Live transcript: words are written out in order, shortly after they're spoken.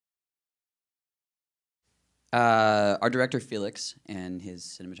Our director Felix and his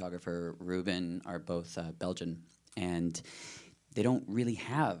cinematographer Ruben are both Belgian, and they don't really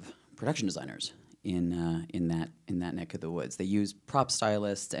have production designers in that neck of the woods. They use prop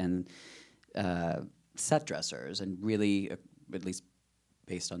stylists and set dressers, and really, at least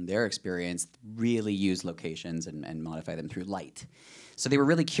based on their experience, really use locations and modify them through light. So they were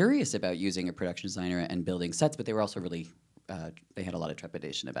really curious about using a production designer and building sets, but they were also really, they had a lot of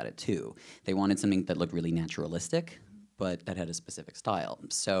trepidation about it too. They wanted something that looked really naturalistic, but that had a specific style.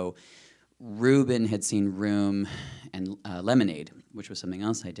 So Ruben had seen Room and Lemonade, which was something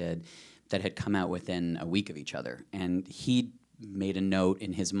else I did, that had come out within a week of each other. And he made a note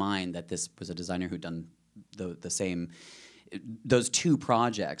in his mind that this was a designer who'd done the same, those two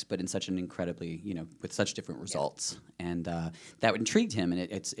projects, but in such an incredibly, with such different results. And that intrigued him, and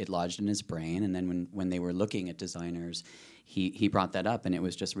it lodged in his brain. And then when they were looking at designers, he brought that up, and it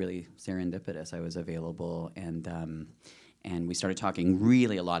was just really serendipitous. I was available, and we started talking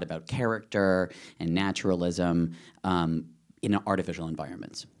really a lot about character and naturalism in artificial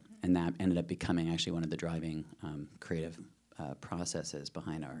environments. And that ended up becoming actually one of the driving creative processes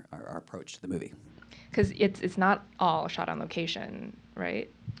behind our approach to the movie. Because it's not all shot on location,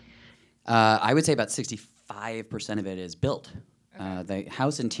 right? I would say about 65% of it is built. Okay. The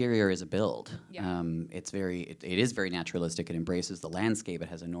house interior is a build. Yeah. It is very naturalistic. It embraces the landscape. It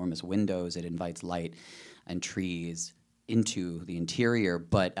has enormous windows. It invites light and trees into the interior,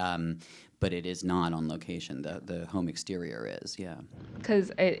 but it is not on location. The home exterior is, yeah.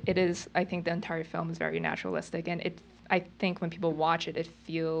 Because it is, I think the entire film is very naturalistic, and I think when people watch it, it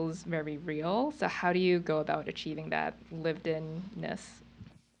feels very real. So how do you go about achieving that lived-in-ness?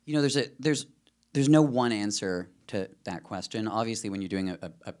 There's no one answer to that question. Obviously, when you're doing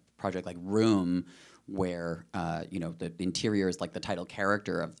a project like Room, where the interior is like the title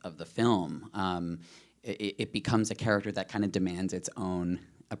character of the film, it becomes a character that kind of demands its own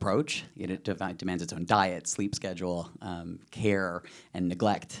approach. It demands its own diet, sleep schedule, care, and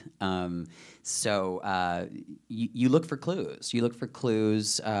neglect. So you look for clues. You look for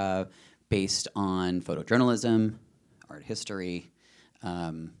clues based on photojournalism, art history,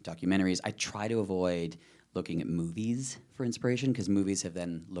 documentaries. I try to avoid looking at movies for inspiration, because movies have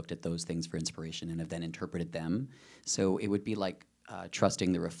then looked at those things for inspiration and have then interpreted them. So it would be like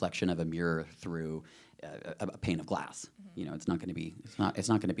trusting the reflection of a mirror through a pane of glass. Mm-hmm. It's not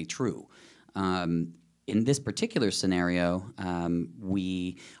going to be true. In this particular scenario,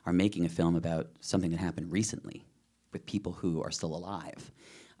 we are making a film about something that happened recently with people who are still alive.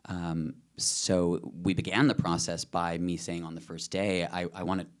 So we began the process by me saying on the first day, I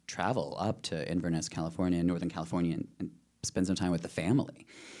want to travel up to Inverness, California, Northern California, and spend some time with the family.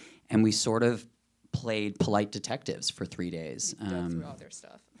 And we sort of played polite detectives for 3 days. Dug through all their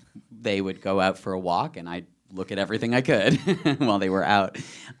stuff. They would go out for a walk, and I'd look at everything I could while they were out.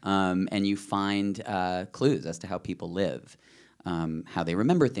 And you find clues as to how people live, how they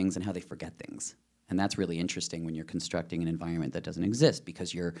remember things and how they forget things. And that's really interesting when you're constructing an environment that doesn't exist,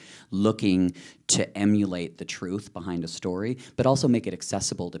 because you're looking to emulate the truth behind a story, but also make it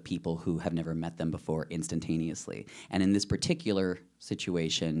accessible to people who have never met them before instantaneously. And in this particular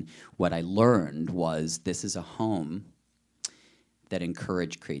situation, what I learned was this is a home that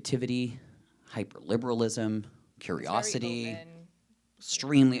encouraged creativity, hyperliberalism, curiosity,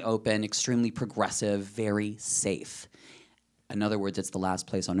 extremely open, extremely progressive, very safe. In other words, it's the last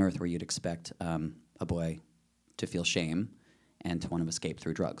place on earth where you'd expect a boy to feel shame and to want to escape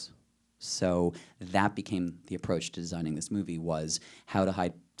through drugs. So that became the approach to designing this movie, was how to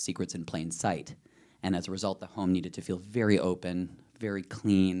hide secrets in plain sight. And as a result, the home needed to feel very open, very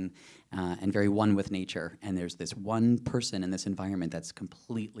clean, and very one with nature. And there's this one person in this environment that's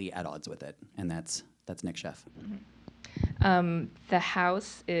completely at odds with it, and that's Nick Sheff. Mm-hmm. The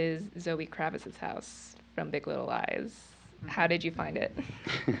house is Zoe Kravitz's house from Big Little Lies. How did you find it?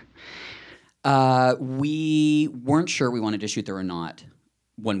 We weren't sure we wanted to shoot there or not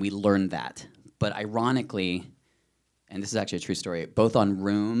when we learned that. But ironically, and this is actually a true story, both on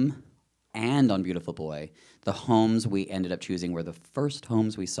Room and on Beautiful Boy, the homes we ended up choosing were the first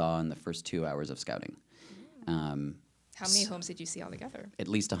homes we saw in the first 2 hours of scouting. How many homes did you see altogether? At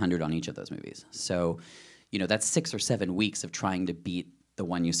least 100 on each of those movies. So, that's 6 or 7 weeks of trying to beat the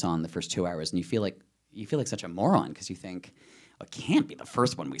one you saw in the first 2 hours, and you feel like such a moron, because you think, it can't be the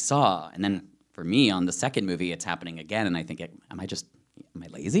first one we saw. And then for me, on the second movie, it's happening again, and I think, am I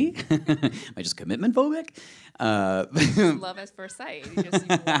lazy? Am I just commitment phobic? Love at first sight. You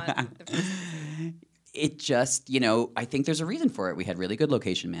want the person. It just, I think there's a reason for it. We had really good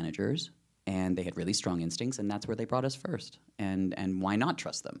location managers. and they had really strong instincts, and that's where they brought us first. And why not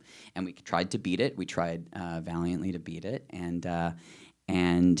trust them? And we tried to beat it. We tried valiantly to beat it, and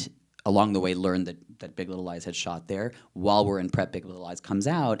along the way learned that Big Little Lies had shot there. While we're in prep, Big Little Lies comes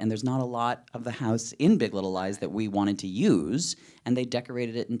out, and there's not a lot of the house in Big Little Lies that we wanted to use, and they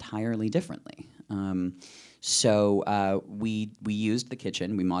decorated it entirely differently. So we used the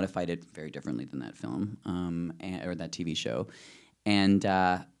kitchen. We modified it very differently than that film or that TV show, and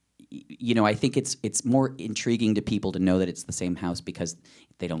you know, I think it's more intriguing to people to know that it's the same house because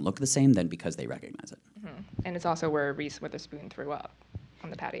they don't look the same than because they recognize it. And it's also where Reese Witherspoon threw up on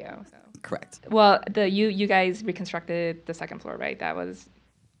the patio. So. Correct. Well, you guys reconstructed the second floor, right? That was.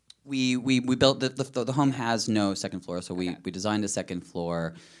 We built the home has no second floor, so we designed a second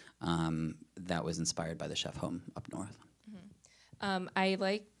floor that was inspired by the chef home up north. I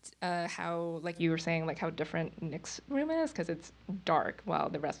liked how, like you were saying, like how different Nick's room is because it's dark while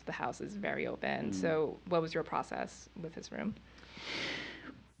the rest of the house is very open. So what was your process with his room?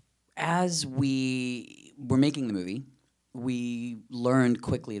 As we were making the movie, we learned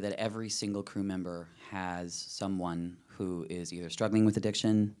quickly that every single crew member has someone who is either struggling with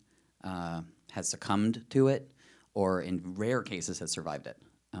addiction, has succumbed to it, or in rare cases has survived it.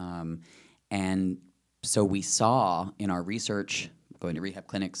 And so we saw in our research, going to rehab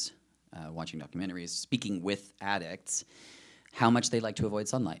clinics, watching documentaries, speaking with addicts, how much they like to avoid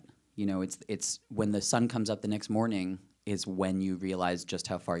sunlight. You know, it's when the sun comes up the next morning is when you realize just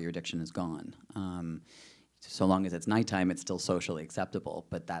how far your addiction has gone. So long as it's nighttime, it's still socially acceptable.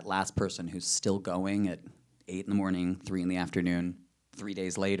 But that last person who's still going at 8 in the morning, 3 in the afternoon, 3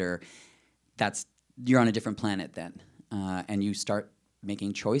 days later, you're on a different planet then. And you start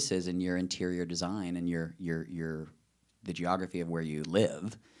making choices in your interior design and the geography of where you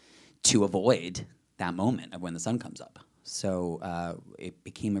live to avoid that moment of when the sun comes up. So it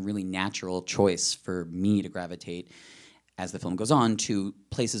became a really natural choice for me to gravitate, as the film goes on, to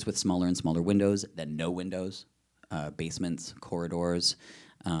places with smaller and smaller windows, then no windows, basements, corridors,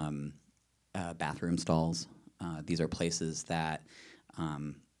 bathroom stalls. These are places that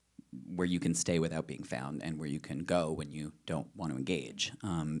where you can stay without being found and where you can go when you don't want to engage.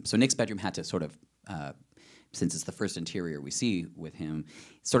 So Nick's bedroom had to sort of, since it's the first interior we see with him,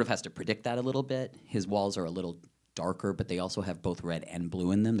 sort of has to predict that a little bit. His walls are a little darker, but they also have both red and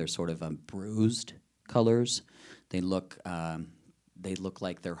blue in them. They're sort of bruised colors. They look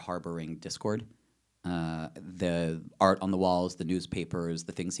like they're harboring discord. The art on the walls, the newspapers,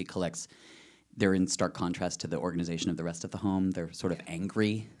 the things he collects, they're in stark contrast to the organization of the rest of the home. They're sort of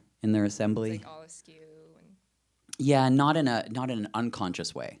angry in their assembly. It's like all askew. Yeah, not in an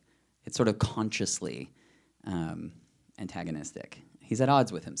unconscious way. It's sort of consciously antagonistic. He's at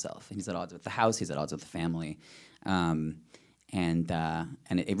odds with himself. He's at odds with the house. He's at odds with the family, and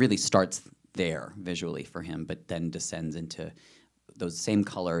it really starts there visually for him, but then descends into those same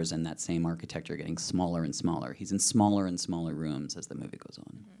colors and that same architecture getting smaller and smaller. He's in smaller and smaller rooms as the movie goes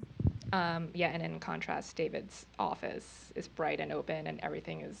on. Yeah, and in contrast, David's office is bright and open, and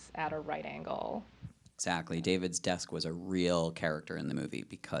everything is at a right angle. Exactly. David's desk was a real character in the movie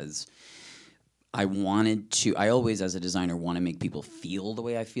because I always, as a designer, want to make people feel the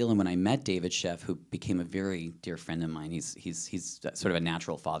way I feel. And when I met David Sheff, who became a very dear friend of mine, he's sort of a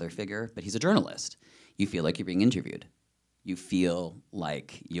natural father figure, but he's a journalist. You feel like you're being interviewed. You feel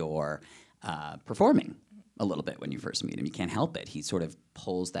like you're performing a little bit when you first meet him. You can't help it. He sort of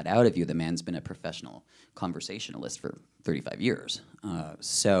pulls that out of you. The man's been a professional conversationalist for 35 years.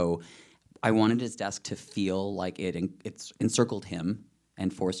 So I wanted his desk to feel like it's encircled him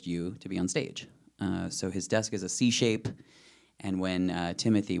and forced you to be on stage. So his desk is a C shape, and when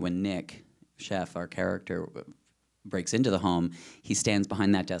Nick Sheff, our character, breaks into the home, he stands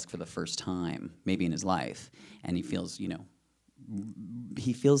behind that desk for the first time, maybe in his life, and he feels, he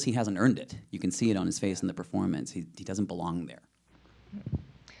hasn't earned it. You can see it on his face in the performance. He doesn't belong there.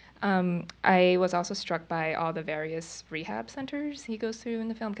 I was also struck by all the various rehab centers he goes through in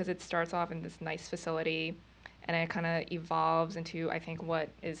the film because it starts off in this nice facility, and it kind of evolves into, I think, what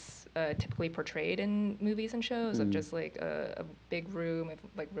is typically portrayed in movies and shows of just like a big room with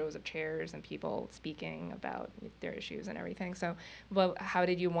like rows of chairs and people speaking about their issues and everything. So, well, how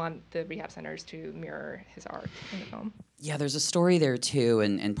did you want the rehab centers to mirror his art in the film? Yeah, there's a story there too,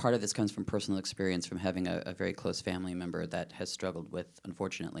 and part of this comes from personal experience from having a very close family member that has struggled with,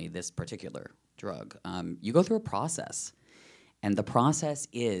 unfortunately, this particular drug. You go through a process. And the process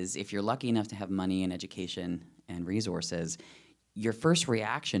is, if you're lucky enough to have money and education and resources, your first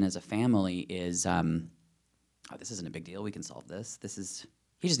reaction as a family is, this isn't a big deal, we can solve this. He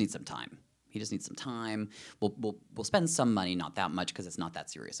just needs some time. He just needs some time. We'll spend some money, not that much, because it's not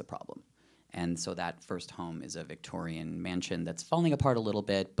that serious a problem. And so that first home is a Victorian mansion that's falling apart a little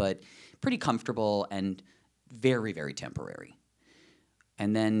bit, but pretty comfortable and very, very temporary.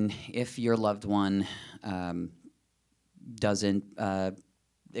 And then if your loved one doesn't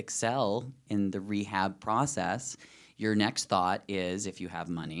excel in the rehab process, your next thought is, if you have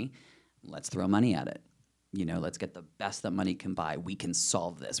money, let's throw money at it. You know, let's get the best that money can buy. We can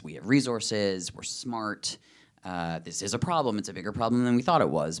solve this. We have resources. We're smart. This is a problem. It's a bigger problem than we thought it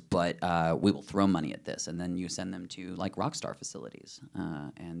was, but we will throw money at this. And then you send them to like Rockstar facilities,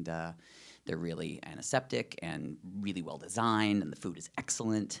 and they're really antiseptic and really well designed, and the food is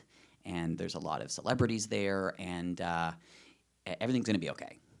excellent, and there's a lot of celebrities there, and everything's going to be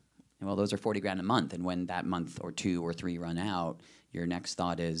okay. And well, those are 40 grand a month, and when that month or 2 or 3 run out, your next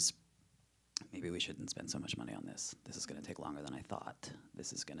thought is, maybe we shouldn't spend so much money on this. This is going to take longer than I thought.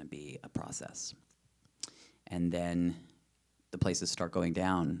 This is going to be a process. And then the places start going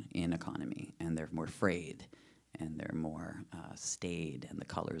down in economy, and they're more frayed, and they're more staid, and the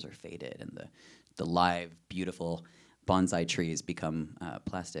colors are faded, and the live, beautiful bonsai trees become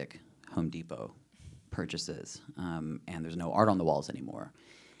plastic Home Depot purchases, and there's no art on the walls anymore.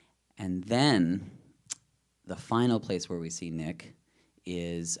 And then the final place where we see Nick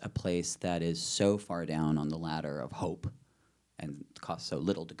is a place that is so far down on the ladder of hope and costs so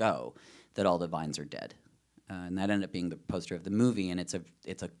little to go that all the vines are dead. And that ended up being the poster of the movie, and it's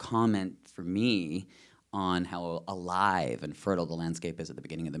a comment for me on how alive and fertile the landscape is at the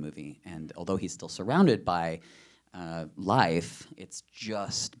beginning of the movie. And although he's still surrounded by life, it's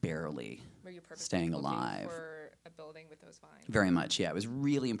just barely staying alive. For a building with those vines? Very much, yeah. It was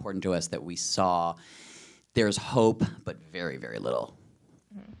really important to us that we saw there's hope, but very, very little.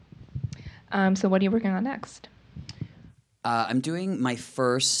 Mm-hmm. So what are you working on next? I'm doing my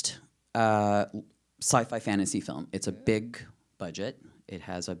first sci-fi fantasy film. It's a big budget. It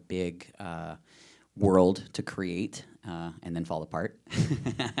has a big world to create and then fall apart.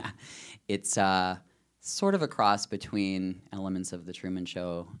 It's sort of a cross between elements of The Truman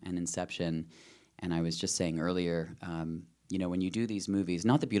Show and Inception. And I was just saying earlier, you know, when you do these movies,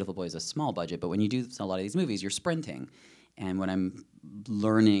 not that Beautiful Boy is a small budget, but when you do a lot of these movies, you're sprinting. And what I'm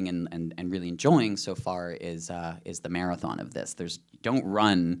learning and really enjoying so far is the marathon of this. Don't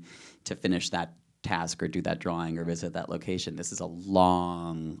run to finish that task or do that drawing or visit that location. This is a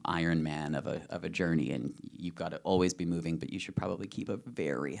long Ironman of a journey, and you've got to always be moving, but you should probably keep a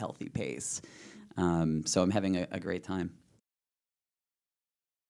very healthy pace. So I'm having a great time.